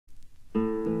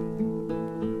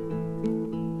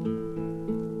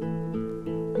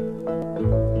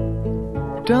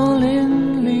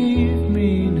Darling, leave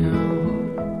me now.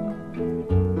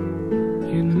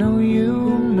 You know you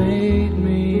made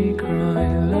me cry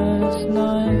last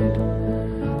night.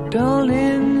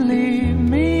 Darling, leave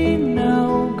me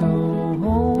now, go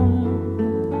home.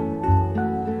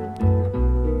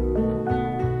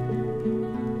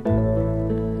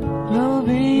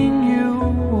 Loving you,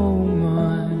 oh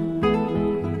my,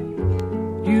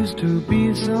 used to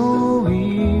be so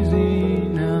easy,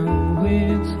 now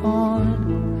it's hard.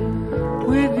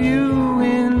 With you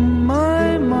in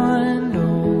my mind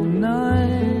all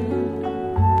night,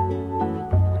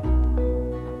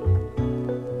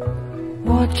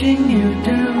 watching you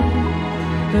do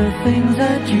the things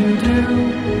that you do,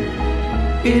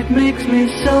 it makes me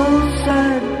so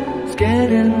sad. It's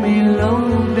getting me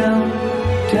low down.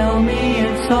 Tell me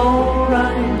it's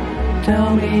alright,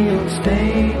 tell me you'll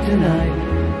stay tonight.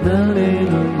 The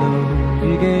little love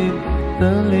you gave,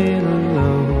 the little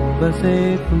love I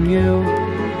saved from you.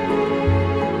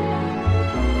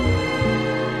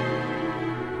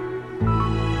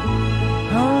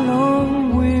 How long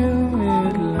will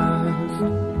it last?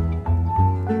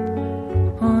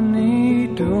 Honey,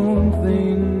 don't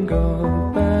think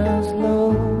of past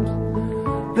loves.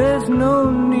 There's no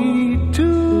need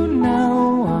to,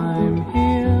 now I'm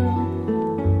here.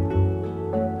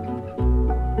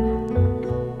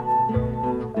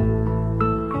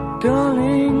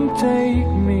 Darling, take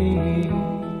me.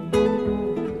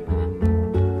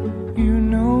 You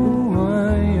know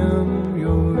I am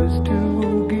yours to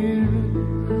give.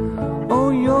 Oh,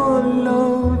 your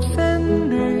love,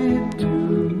 send it to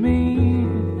me.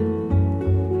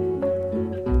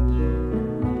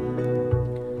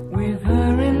 With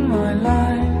her in my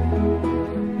life,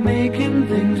 making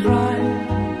things right,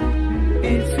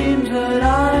 it seems that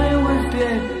I was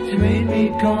dead. She made me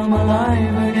come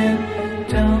alive again.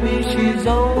 Tell me she's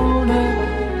older,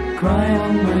 cry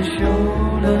on my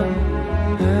shoulder.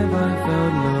 Have I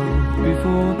felt love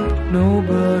before? No,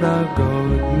 but I've got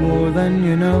more than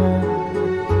you know.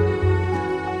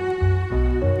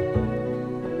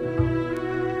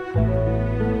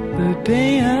 The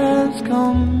day has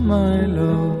come, my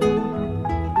love.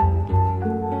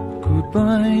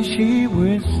 Goodbye, she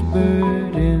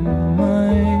whispered in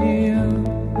my ear.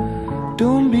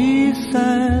 Don't be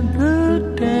sad,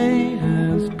 the day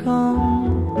has come.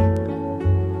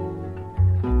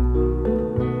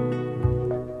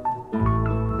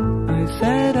 I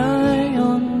said I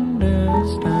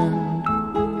understand,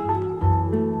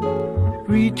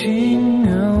 reaching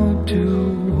out to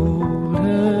hold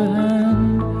her